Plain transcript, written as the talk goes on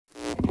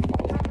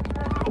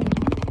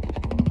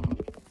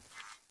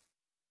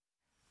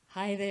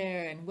Hi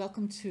there, and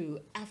welcome to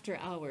After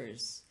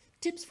Hours,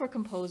 tips for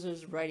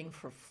composers writing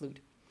for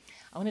flute.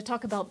 I want to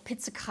talk about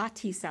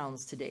pizzicati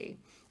sounds today.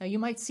 Now you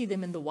might see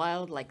them in the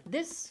wild like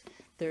this.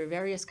 There are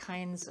various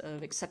kinds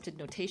of accepted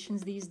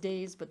notations these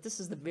days, but this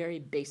is the very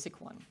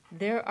basic one.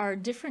 There are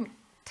different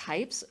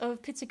types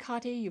of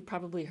pizzicati. You've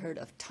probably heard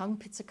of tongue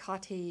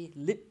pizzicati,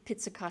 lip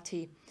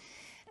pizzicati.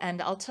 And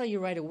I'll tell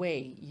you right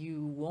away,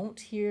 you won't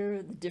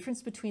hear the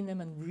difference between them,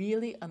 and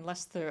really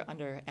unless they're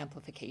under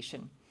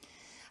amplification.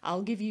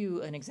 I'll give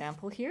you an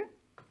example here.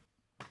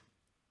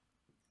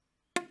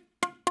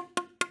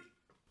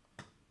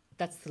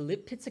 That's the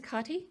lip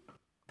pizzicati.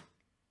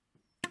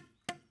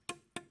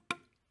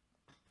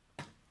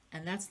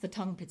 And that's the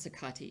tongue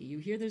pizzicati. You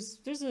hear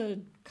there's a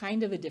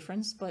kind of a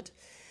difference, but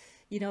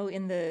you know,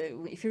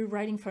 if you're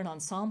writing for an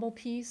ensemble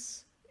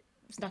piece,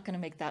 it's not going to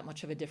make that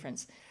much of a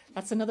difference.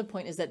 That's another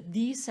point, is that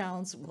these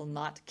sounds will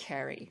not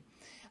carry.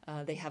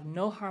 They have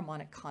no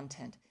harmonic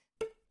content.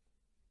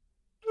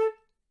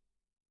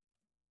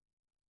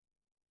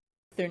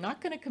 They're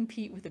not going to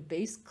compete with a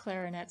bass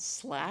clarinet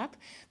slap.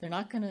 They're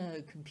not going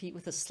to compete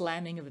with the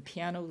slamming of a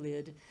piano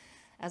lid.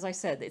 As I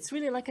said, it's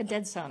really like a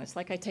dead sound. It's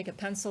like I take a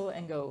pencil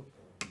and go.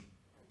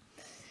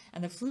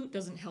 And the flute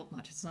doesn't help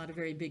much. It's not a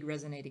very big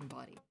resonating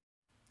body.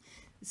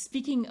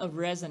 Speaking of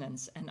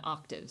resonance and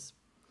octaves,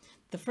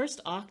 the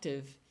first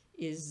octave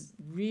is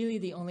really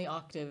the only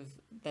octave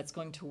that's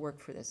going to work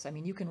for this. I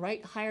mean, you can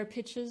write higher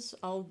pitches.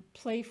 I'll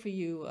play for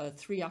you a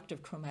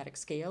 3-octave chromatic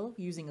scale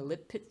using a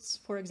lip pitch,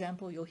 for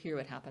example. You'll hear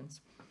what happens.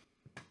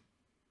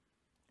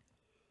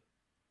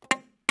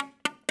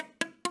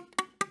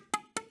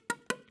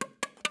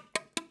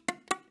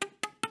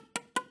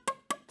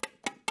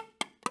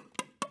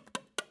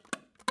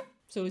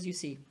 So as you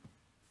see,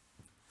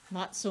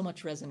 not so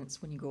much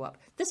resonance when you go up.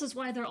 This is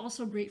why they're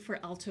also great for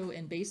alto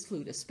and bass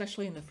flute,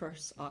 especially in the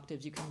first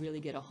octaves. You can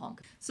really get a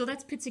honk. So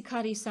that's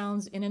pizzicati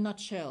sounds in a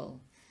nutshell.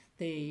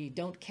 They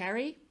don't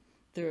carry,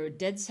 they're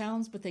dead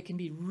sounds, but they can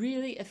be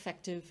really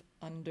effective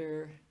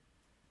under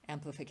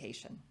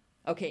amplification.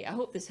 Okay, I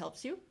hope this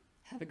helps you.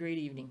 Have a great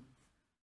evening.